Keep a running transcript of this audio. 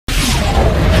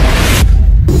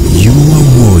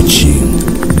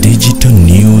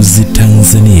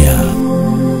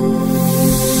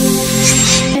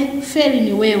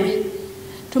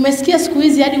Tumesikia siku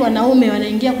hizi hadi wanaume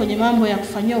wanaingia kwenye mambo ya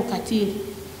kufanyia ukatili.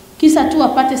 Kisa tu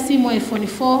apate simu iPhone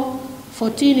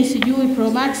 14 sijui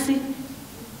Pro Max.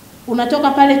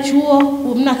 Unatoka pale chuo,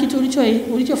 umna kitu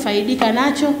ulichofaidika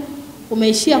nacho,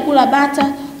 umeishia kula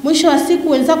bata. Mwisho wa siku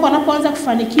wenzako wanapoanza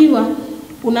kufanikiwa,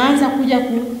 unaanza kuja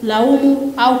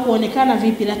kulaumu au kuonekana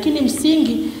vipi, lakini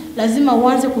msingi lazima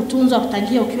uanze kutunzwa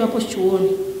kutangia ukiwa hapo chuoni.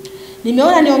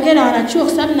 Nimeona niongee na wanachuo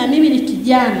kwa sababu na mimi ni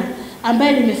kijana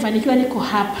ambaye nimefanikiwa, niko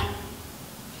hapa.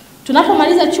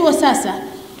 Tunapomaliza chuo sasa,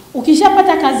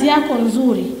 ukishapata kazi yako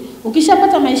nzuri,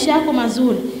 ukishapata maisha yako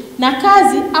mazuri, na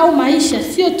kazi au maisha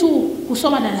sio tu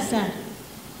kusoma darasani.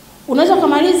 Unaweza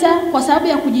kumaliza kwa sababu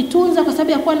ya kujitunza, kwa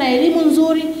sababu ya kuwa na elimu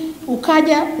nzuri,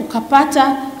 ukaja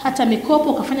ukapata hata mikopo,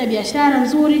 ukafanya biashara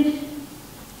nzuri,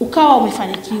 ukawa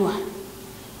umefanikiwa.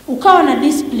 Ukawa na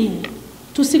discipline.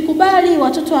 Tusikubali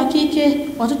watoto wa kike,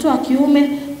 watoto wa kiume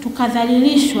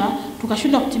tukadhalilishwa,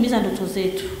 tukashindwa kutimiza ndoto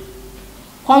zetu.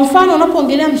 Kwa mfano,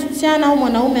 unapoongelea msichana au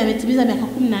mwanaume ametimiza miaka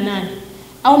 18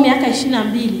 au miaka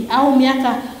 22 au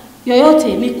miaka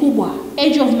yoyote mikubwa,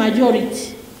 age of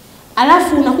majority,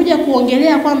 alafu unakuja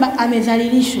kuongelea kwamba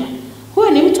amedhalilishwa, huyo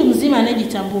ni mtu mzima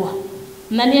anayejitambua.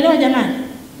 Mnanielewa jamani?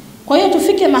 Kwa hiyo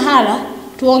tufike mahala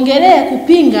tuongelee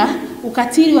kupinga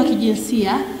ukatili wa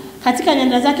kijinsia katika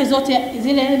nyanja zake zote,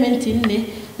 zile elementi 4.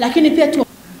 Lakini pia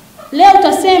leo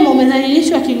utasema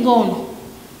umedhalilishwa kingono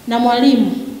na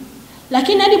mwalimu,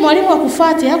 lakini hadi mwalimu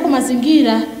akufuate yako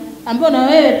mazingira ambayo na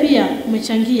wewe pia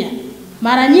umechangia.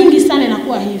 Mara nyingi sana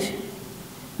inakuwa hivi.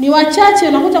 Ni wachache,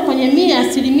 unakuta kwenye 100,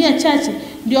 asilimia chache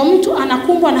ndio mtu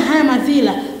anakumbwa na haya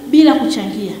madhila bila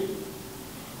kuchangia.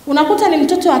 Unakuta ni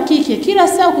mtoto wa kike, kila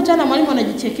saa ukutana na mwalimu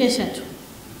anajichekesha tu.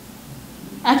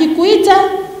 Akikuita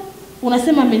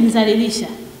unasema amenizalilisha,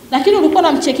 lakini ulikuwa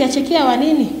unamchekea wa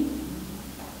nini?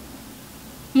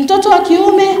 Mtoto wa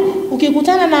kiume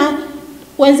ukikutana na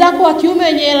wenzako wa kiume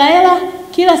wenye hela,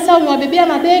 kila saa umewabebea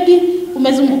mabegi,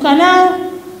 umezunguka nao,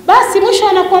 basi mwisho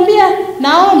anakuambia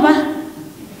naomba.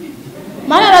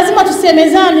 Maana lazima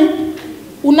tusemezane.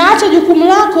 Unaacha jukumu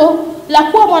lako la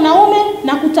kuwa mwanaume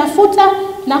na kutafuta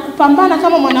na kupambana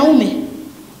kama mwanaume.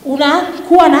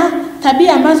 Unakuwa na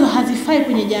tabia ambazo hazifai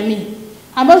kwenye jamii,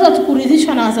 ambazo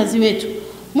hatukuridhishwa na wazazi wetu.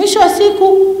 Mwisho wa siku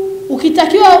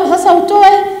ukitakiwa sasa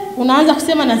utoe, unaanza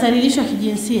kusema nadhalilishwa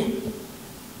kijinsia.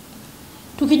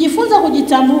 Tukijifunza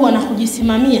kujitambua na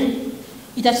kujisimamia,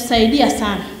 itatusaidia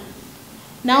sana.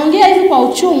 Naongea hivi kwa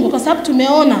uchungu kwa sababu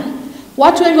tumeona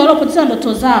watu wengi waliopoteza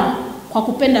ndoto zao kwa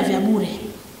kupenda vya bure,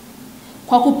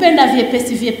 kwa kupenda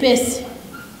vyepesi.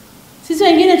 Sisi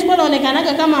wengine tulikuwa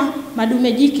tunaonekanaga kama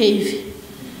madume jike hivi,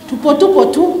 tupo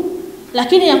tu,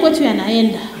 lakini ya kwetu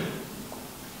yanaenda.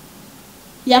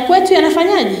 Ya kwetu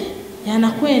yanafanyaje?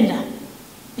 Yanakwenda.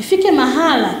 Ifike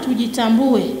mahala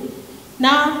tujitambue.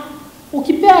 Na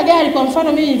ukipewa gari, kwa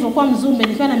mfano mimi nilipokuwa Mzumbe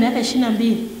nikiwa na miaka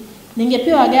 22,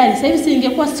 ningepewa gari, sasa hivi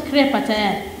singekuwa scraper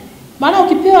tayari. Maana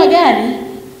ukipewa gari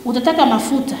utataka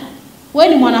mafuta. Wewe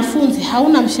ni mwanafunzi,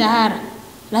 hauna mshahara,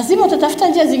 lazima utatafuta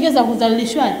njia zingine za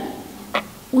kudhalilishwa.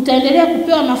 Utaendelea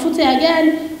kupewa mafuta ya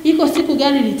gari, iko siku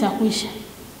gari litakwisha.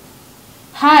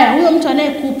 Haya, huyo mtu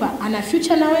anayekupa ana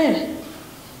future na wewe.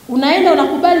 Unaenda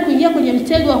unakubali kuingia kwenye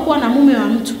mtego wa kuwa na mume wa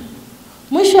mtu.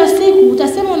 Mwisho wa siku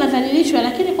utasema unadhalilishwa,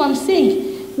 lakini kwa msingi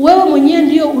wewe mwenyewe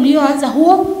ndio ulioanza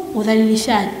huo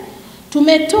udhalilishaji.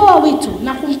 Tumetoa wito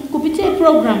na kupitia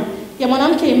program ya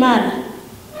mwanamke imara,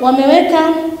 wameweka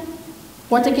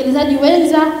watekelezaji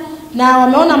wenza na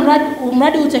wameona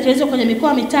mradi utekelezwe kwenye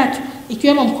mikoa 3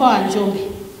 ikiwemo mkoa wa Njombe.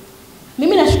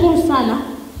 Mimi nashukuru sana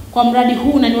kwa mradi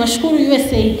huu na niwashukuru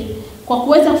USAID kwa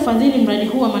kuweza kufadhili mradi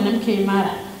huu wa mwanamke imara.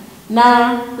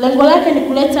 Na lengo lake ni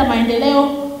kuleta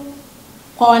maendeleo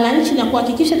kwa wananchi na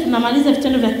kuhakikisha tunamaliza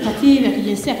vitendo vya ukatili vya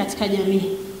kijinsia katika jamii.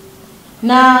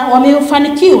 Na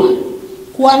wamefanikiwa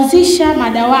kuanzisha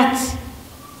madawati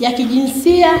ya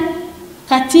kijinsia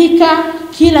katika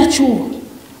kila chuo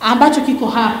ambacho kiko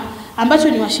hapa, ambacho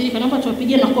ni washirika. Naomba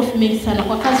tuwapigie makofi mengi sana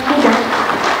kwa kazi kubwa.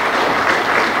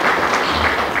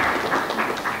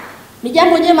 Ni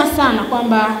jambo jema sana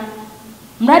kwamba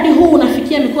mradi huu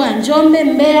unafikia mikoa ya Njombe,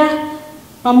 Mbeya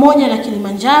pamoja na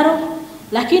Kilimanjaro,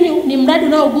 lakini ni mradi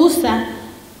unaogusa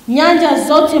nyanja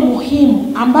zote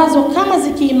muhimu ambazo kama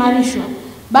zikiimarishwa,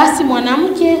 basi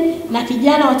mwanamke na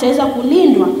kijana wataweza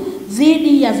kulindwa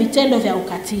dhidi ya vitendo vya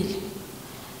ukatili.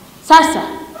 Sasa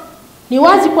ni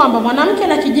wazi kwamba mwanamke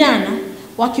na kijana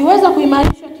wakiweza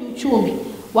kuimarishwa kiuchumi,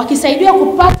 wakisaidiwa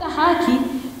kupata haki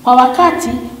kwa wakati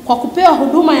kwa kupewa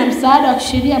huduma ya msaada wa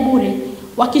kisheria bure,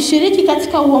 wakishiriki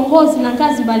katika uongozi na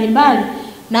ngazi mbalimbali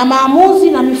na maamuzi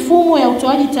na mifumo ya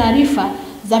utoaji taarifa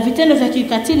za vitendo vya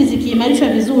kikatili zikiimarishwa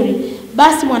vizuri,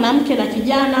 basi mwanamke na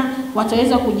kijana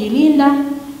wataweza kujilinda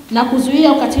na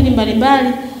kuzuia ukatili mbalimbali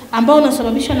ambao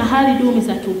unasababishwa na hali duni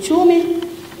za kiuchumi,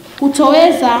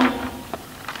 kutoweza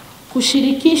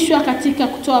kushirikishwa katika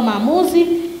kutoa maamuzi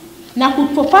na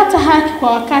kupopata haki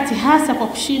kwa wakati, hasa kwa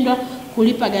kushindwa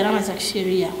kulipa gharama za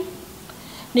kisheria.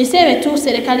 Niseme tu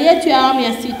serikali yetu ya awamu ya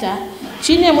 6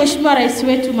 chini ya Mheshimiwa Rais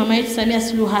wetu Mama yetu Samia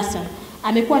Suluhu Hassan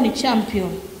amekuwa ni champion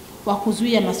wa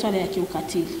kuzuia masuala ya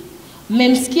kiukatili.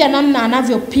 Mmemsikia namna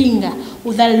anavyopinga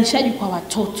udhalilishaji kwa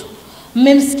watoto.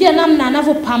 Mmemsikia namna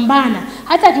anavyopambana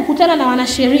hata akikutana na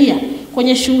wanasheria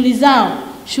kwenye shughuli zao,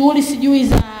 shughuli sijui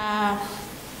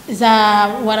za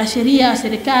wanasheria wa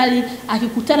serikali,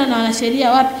 akikutana na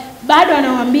wanasheria wapi, bado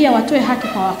anawaambia watoe haki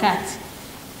kwa wakati.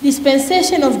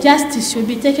 Dispensation of justice should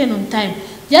be taken on time.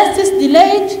 Justice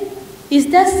delayed is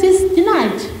justice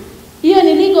denied. Hiyo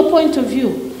ni legal point of view.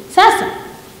 Sasa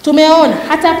tumeona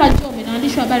hata hapa Njombe, na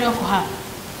waandishi wa habari wako hapa,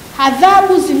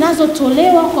 adhabu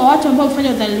zinazotolewa kwa watu ambao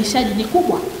wamefanya udhalilishaji ni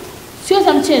kubwa, sio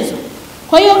za mchezo.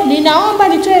 Kwa hiyo ninaomba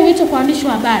nitoe wito kwa waandishi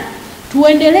wa habari,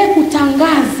 tuendelee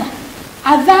kutangaza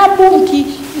adhabu.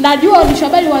 Najua waandishi wa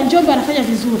habari wa Njombe wanafanya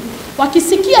vizuri,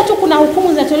 wakisikia tu kuna hukumu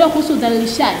zinatolewa kuhusu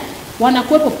udhalilishaji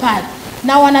wanakuwepo pale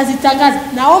na wanazitangaza.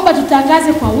 Naomba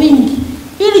tutangaze kwa wingi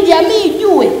ili jamii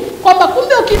ijue kwamba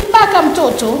kumbe ukimpaka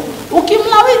mtoto,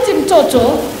 ukimlawiti mtoto,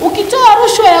 ukitoa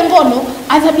rushwa ya ngono,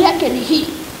 adhabu yake ni hii.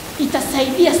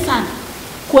 Itasaidia sana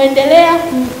kuendelea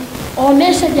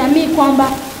kuonesha jamii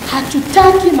kwamba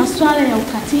hatutaki masuala ya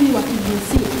ukatili wa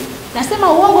kijinsia.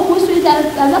 Nasema uongo kuhusu hizo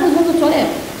adhabu zinazotolewa?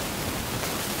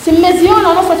 Si mmeziona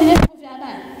wanaofuatilia vyombo vya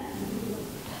habari?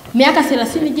 Miaka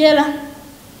 30 jela,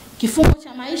 kifungo cha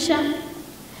maisha,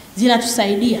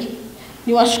 zinatusaidia.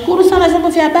 Niwashukuru sana vyombo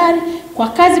vya habari kwa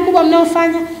kazi kubwa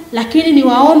mnayofanya, lakini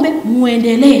niwaombe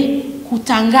muendelee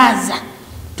kutangaza.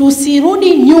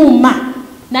 Tusirudi nyuma.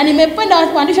 Na nimependa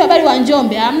waandishi wa habari wa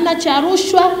Njombe, hamna cha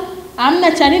rushwa,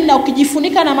 hamna cha nini, na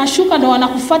ukijifunika na mashuka ndo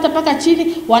wanakufuata paka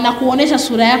chini, wanakuonesha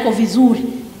sura yako vizuri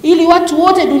ili watu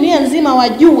wote dunia nzima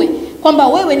wajue kwamba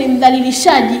wewe ni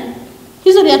mdhalilishaji.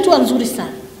 Hizo ni hatua nzuri sana.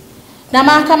 Na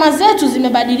mahakama zetu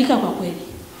zimebadilika kwa kweli.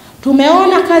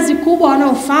 Tumeona kazi kubwa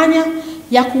wanaofanya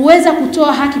ya kuweza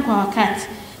kutoa haki kwa wakati.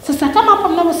 Sasa kama hapa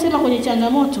mnavyosema kwenye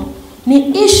changamoto,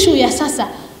 ni issue ya sasa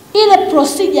ile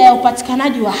procedure ya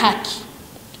upatikanaji wa haki.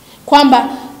 Kwamba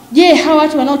je, hawa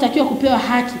watu wanaotakiwa kupewa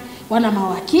haki wana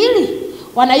mawakili?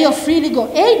 Wana hiyo free legal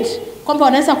aid kwamba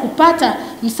wanaweza kupata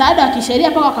msaada wa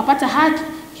kisheria mpaka wakapata haki?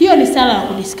 Hiyo ni swala la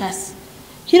kudiscuss.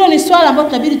 Hilo ni swala ambalo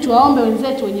tunabidi tuwaombe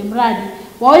wenzetu wenye mradi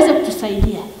waweze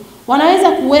kutusaidia.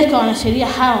 Wanaweza kuweka wanasheria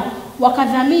hao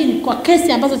wakadhamini kwa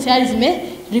kesi ambazo tayari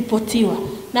zimeripotiwa.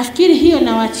 Nafikiri hiyo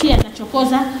nawaachia,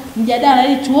 nachokoza mjadala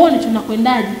ili tuone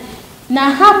tunakwendaje. Na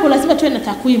hapo lazima tuwe na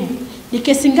takwimu. Ni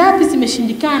kesi ngapi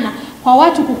zimeshindikana kwa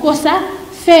watu kukosa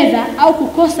fedha au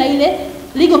kukosa ile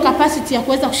legal capacity ya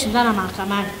kuweza kushindana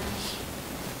mahakamani.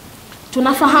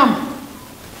 Tunafahamu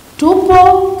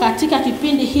tupo katika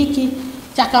kipindi hiki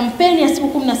cha kampeni ya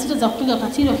siku 16 za kupinga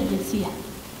ukatili wa kijinsia.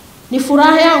 Ni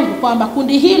furaha yangu kwamba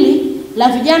kundi hili la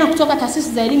vijana kutoka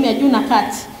taasisi za elimu ya juu na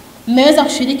kati mmeweza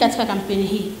kushiriki katika kampeni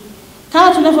hii.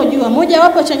 Kama tunavyojua, moja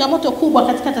wapo changamoto kubwa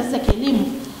katika taasisi za elimu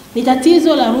ni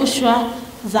tatizo la rushwa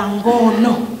za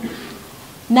ngono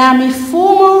na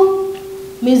mifumo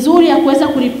mizuri ya kuweza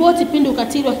kuripoti pindi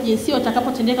ukatili wa kijinsia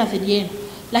utakapotendeka dhidi yenu.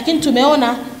 Lakini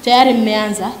tumeona tayari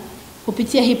mmeanza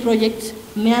kupitia hii project,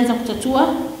 mmeanza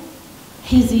kutatua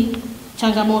hizi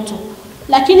changamoto.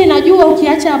 Lakini najua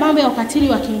ukiacha mambo ya ukatili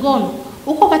wa kingono,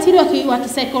 uko ukatili wa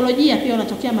kisaikolojia pia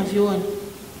unatokea mavyuoni.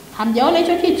 Hamjaona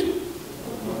hicho kitu?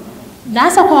 Na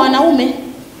hasa kwa wanaume,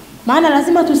 maana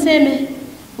lazima tuseme,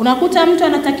 unakuta mtu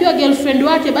anatakiwa girlfriend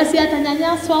wake basi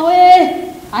atanyanyaswa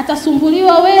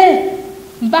atasumbuliwa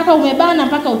mpaka umebana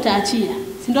mpaka utaachia.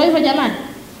 Si ndio hivyo jamani?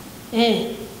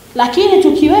 Lakini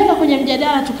tukiweka kwenye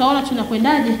mjadala tukaona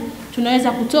tunakwendaje,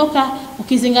 tunaweza kutoka,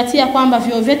 ukizingatia kwamba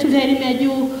vyuo vyetu vya elimu ya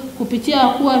juu kupitia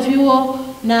wakuu wa vyuo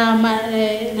na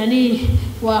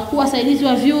wakuu wasaidizi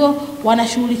wa vyuo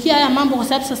wanashughulikia haya mambo, kwa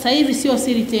sababu sasa hivi sio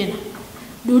siri tena.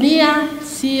 Dunia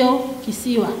sio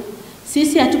kisiwa.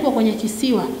 Sisi hatupo kwenye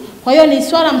kisiwa. Kwa hiyo ni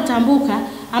swala mtambuka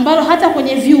ambalo hata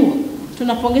kwenye vyuo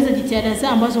tunapongeza jitihada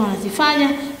zao ambazo wanazifanya,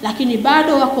 lakini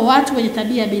bado wako watu wenye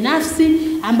tabia binafsi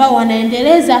ambao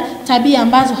wanaendeleza tabia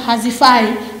ambazo hazifai.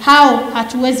 Hao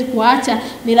hatuwezi kuacha,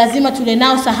 ni lazima tule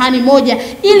nao sahani moja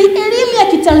ili elimu ya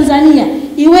Kitanzania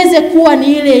iweze kuwa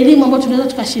ni ile elimu ambayo tunaweza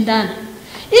tukashindana.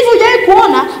 Hivi hujawahi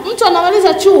kuona mtu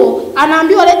anamaliza chuo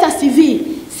anaambiwa leta CV?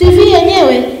 CV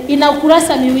yenyewe ina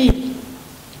ukurasa 2.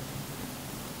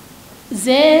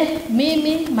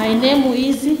 Mimi my name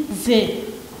is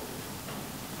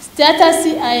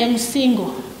Status, I am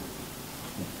single.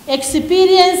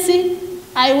 Experience,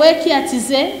 I work at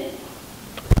Z.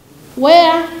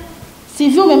 Where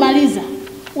CV umemaliza.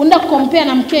 Unaenda kukompea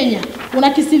na Mkenya. Una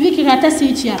CV karatasi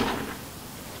hichi hapa.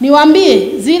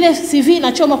 Niwaambie zile CV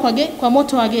inachoma kwa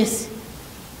moto wa gesi.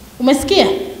 Umesikia?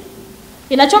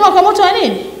 Inachoma kwa moto wa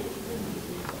nini?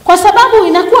 Kwa sababu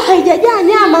inakuwa haijajaa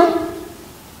nyama.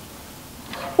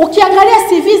 Ukiangalia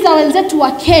CV za wenzetu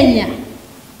wa Kenya,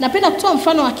 napenda kutoa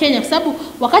mfano wa Kenya kwa sababu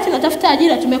wakati natafuta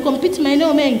ajira tumecompete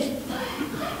maeneo mengi.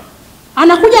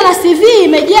 Anakuja na CV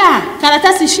imejaa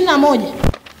karatasi 21.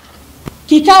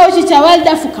 Kikao hichi cha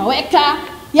weldafu kaweka,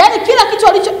 yani kila kitu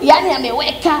alicho yani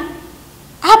ameweka.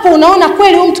 Hapo unaona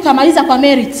kweli huyu mtu kamaliza kwa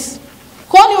merits.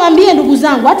 Kwa niwaambie ndugu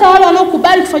zangu, hata wale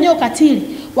wanaokubali kufanyia ukatili,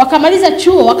 wakamaliza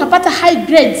chuo, wakapata high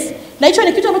grades. Na hicho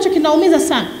ni kitu ambacho kinaumiza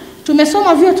sana.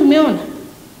 Tumesoma vyuo tumeona.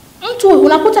 Mtu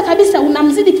unakuta kabisa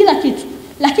unamzidi kila kitu,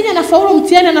 lakini anafaulu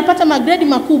mtihani anapata magrade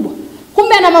makubwa.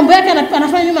 Kumbe ana mambo yake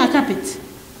anafanya nyuma ya carpet.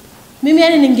 Mimi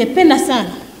yani ningependa sana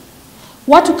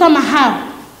watu kama hao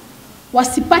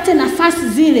wasipate nafasi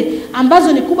zile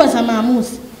ambazo ni kubwa za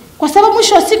maamuzi. Kwa sababu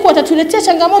mwisho wa siku watatuletea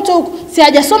changamoto huko. Si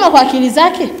hajasoma kwa akili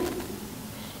zake.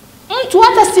 Mtu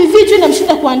hata CV tu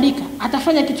inamshinda kuandika,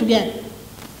 atafanya kitu gani?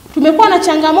 Tumekuwa na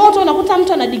changamoto, unakuta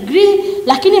mtu ana degree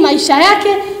lakini maisha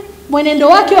yake, mwenendo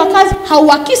wake wa kazi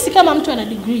hauakisi kama mtu ana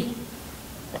degree.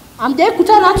 Hamjawahi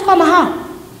kukutana na watu kama hao?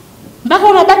 Mpaka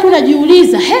unabaki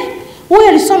unajiuliza, huyu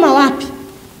alisoma wapi?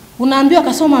 Unaambiwa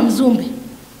kasoma Mzumbe.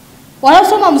 Wala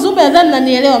soma Mzumbe nadhani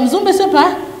nanielewa. Mzumbe sio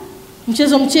pa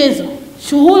mchezo.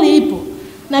 Shughuli ipo.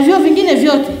 Na vyuo vingine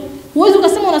vyote. Huwezi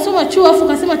ukasema unasoma chuo afu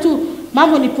ukasema tu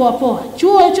mambo ni poa poa.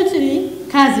 Chuo chote ni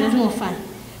kazi lazima ufanye.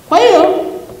 Kwa hiyo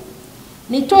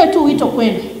nitoe tu wito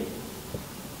kwenu.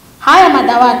 Haya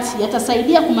madawati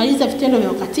yatasaidia kumaliza vitendo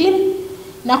vya ukatili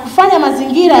na kufanya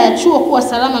mazingira ya chuo kuwa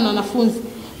salama na wanafunzi,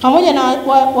 pamoja na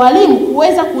walimu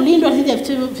kuweza kulindwa dhidi ya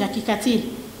vitendo vya kikatili.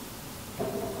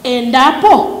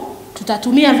 Endapo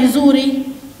tutatumia vizuri.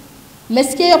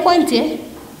 Mmesikia hiyo point?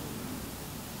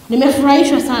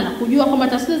 Nimefurahishwa sana kujua kwamba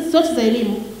taasisi zote za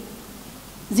elimu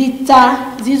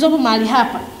zilizopo mahali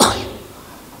hapa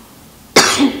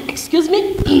excuse me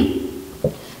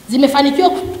zimefanikiwa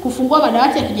kufungua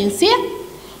madawati ya kijinsia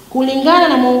kulingana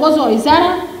na mwongozo wa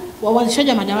wizara wa uanzishaji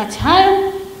wa madawati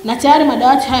hayo, na tayari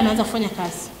madawati hayo yanaanza kufanya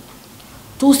kazi.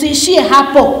 Tusiishie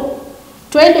hapo.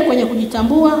 Twende kwenye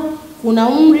kujitambua. Kuna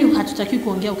umri hatutaki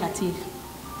kuongea ukatili.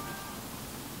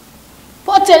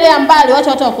 Potelea mbali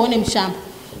watu wakuone mshamba.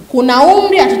 Kuna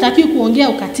umri hatutaki kuongea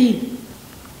ukatili.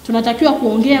 Tunatakiwa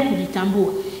kuongea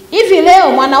kujitambua. Hivi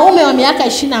leo mwanaume wa miaka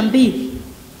 22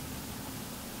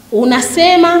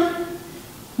 unasema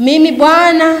mimi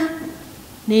bwana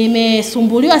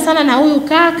nimesumbuliwa sana na huyu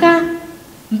kaka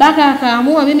mpaka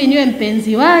akaamua mimi niwe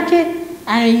mpenzi wake,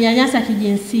 ananyanyasa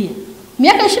kijinsia.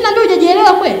 Miaka 22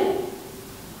 hujajielewa kweli?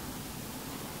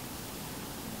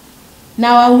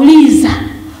 Na wauliza,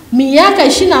 miaka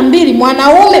 22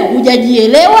 mwanaume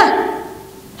hujajielewa?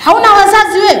 Hauna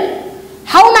wazazi wewe?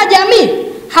 Hauna jamii?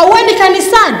 Hauendi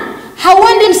kanisani?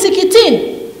 Hauendi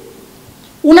msikitini?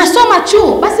 Unasoma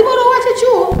chuo? Basi bora uache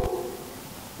chuo.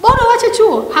 Bora uache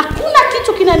chuo. Hakuna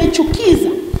kitu kinanichukiza,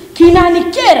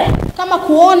 kinanikera kama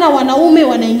kuona wanaume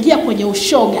wanaingia kwenye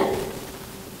ushoga.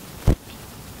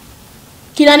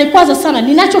 Kinanikwaza sana.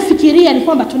 Ninachofikiria ni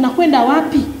kwamba tunakwenda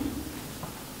wapi?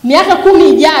 Miaka 10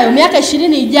 ijayo, miaka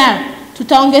 20 ijayo,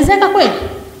 tutaongezeka kweli?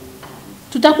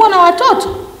 Tutakuwa na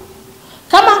watoto?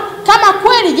 Kama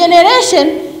kweli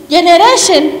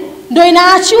generation ndio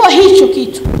inaachiwa hicho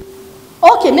kitu.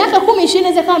 Okay, miaka 10 20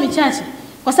 inaweza kama michache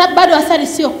kwa sababu bado athari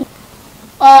sio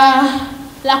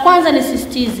la kwanza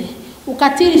nisisitize,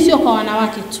 ukatili sio kwa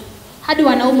wanawake tu. Hadi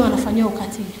wanaume wanafanywa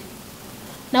ukatili.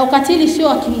 Na ukatili sio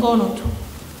wa kingono tu.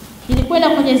 Nilikwenda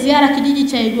kwenye ziara kijiji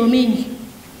cha Igomini,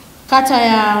 kata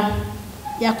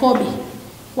ya Kobe.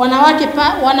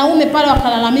 Wanaume pale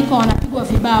wakalalamika wanapigwa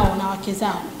vibao na wake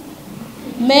zao.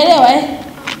 Umeelewa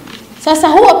Sasa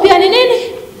huo pia ni nini?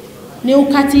 Ni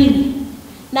ukatili.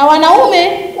 Na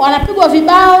wanaume wanapigwa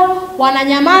vibao,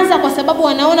 wananyamaza kwa sababu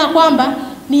wanaona kwamba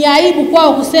ni aibu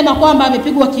kwao kusema kwamba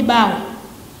amepigwa kibao.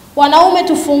 Wanaume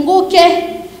tufunguke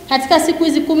katika siku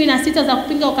hizi 16 za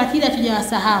kupinga ukatili,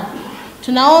 hatujawasahau.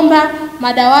 Tunaomba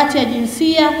madawati ya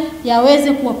jinsia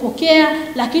yaweze kuwapokea,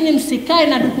 lakini msikae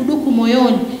na dukuduku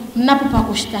moyoni mnapopa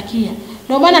kushtakia.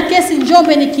 Ndio maana kesi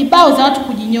Njombe ni kibao za watu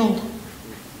kujinyonga.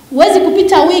 Huwezi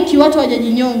kupita wiki watu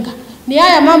hawajajinyonga. Ni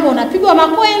haya mambo, unapigwa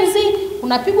makwenzi,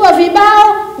 unapigwa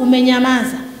vibao,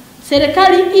 umenyamaza.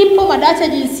 Serikali ipo, madawati ya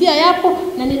jinsia yapo,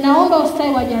 na ninaomba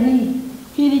ustawi wa jamii.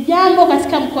 Hili jambo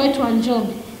katika mkoa wetu wa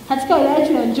Njombe katika wilaya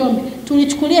yetu ya Njombe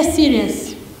tulichukulia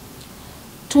serious.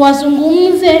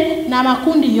 Tuwazungumze na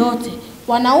makundi yote,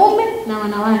 wanaume na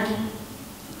wanawake.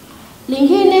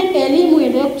 Lingine, elimu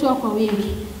iendelee kutoa kwa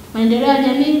wingi. Maendeleo ya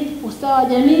jamii, ustawi wa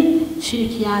jamii,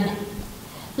 shirikiane.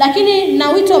 Lakini na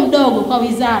wito mdogo kwa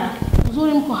wizara,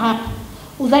 uzuri mko hapa.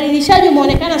 Udhalilishaji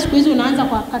umeonekana siku hizi unaanza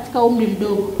katika umri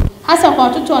mdogo. Hasa kwa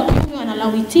watoto wa kiume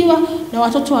wanalawitiwa na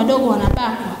watoto wadogo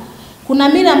wanabakwa. Kuna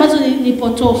mila ambazo ni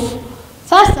potofu.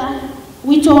 Sasa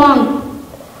wito wangu,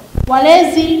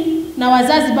 walezi na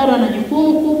wazazi bado wana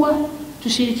jukumu kubwa,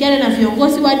 tushirikiane na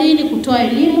viongozi wa dini kutoa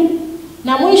elimu.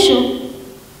 Na mwisho,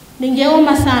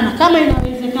 ningeomba sana kama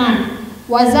inawezekana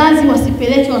wazazi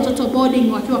wasipeleke watoto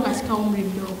boarding wakiwa katika umri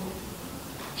mdogo.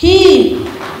 Hii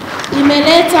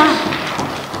imeleta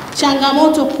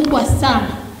changamoto kubwa sana.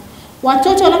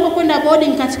 Watoto wanapokwenda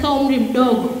boarding katika umri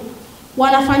mdogo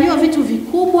wanafanywa vitu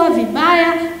vikubwa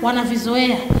vibaya,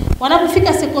 wanavizoea.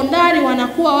 Wanapofika sekondari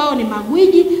wanakuwa wao ni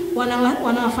magwiji,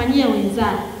 wanawafanyia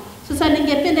wenzao. Sasa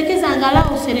ningependekeza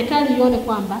angalau serikali ione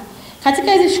kwamba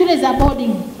katika hizi shule za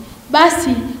boarding basi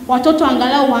watoto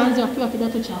angalau waanze wakiwa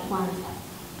kidato cha kwanza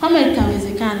kama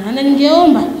itawezekana. Na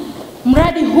ningeomba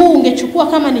mradi huu ungechukua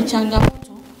kama ni changamoto.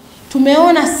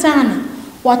 Tumeona sana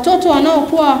watoto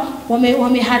wanaokuwa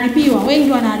wameharibiwa,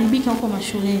 wengi wanaharibika huko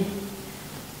mashuleni.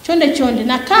 Chonde.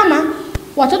 Na kama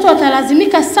watoto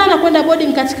watalazimika sana kwenda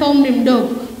boarding katika umri mdogo,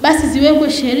 basi ziwekwe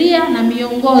sheria na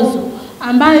miongozo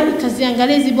ambayo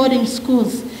itaziangalia hizi boarding schools.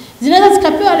 Zinaweza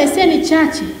zikapewa leseni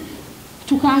chache,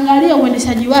 tukaangalia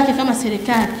uendeshaji wake kama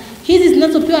serikali. Hizi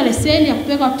zinazopewa leseni ya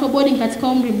kupeleka watoto boarding katika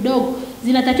umri mdogo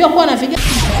zinatakiwa kuwa na vigezo.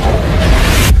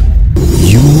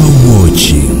 You are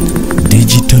watching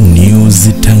Digital News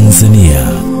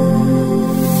Tanzania.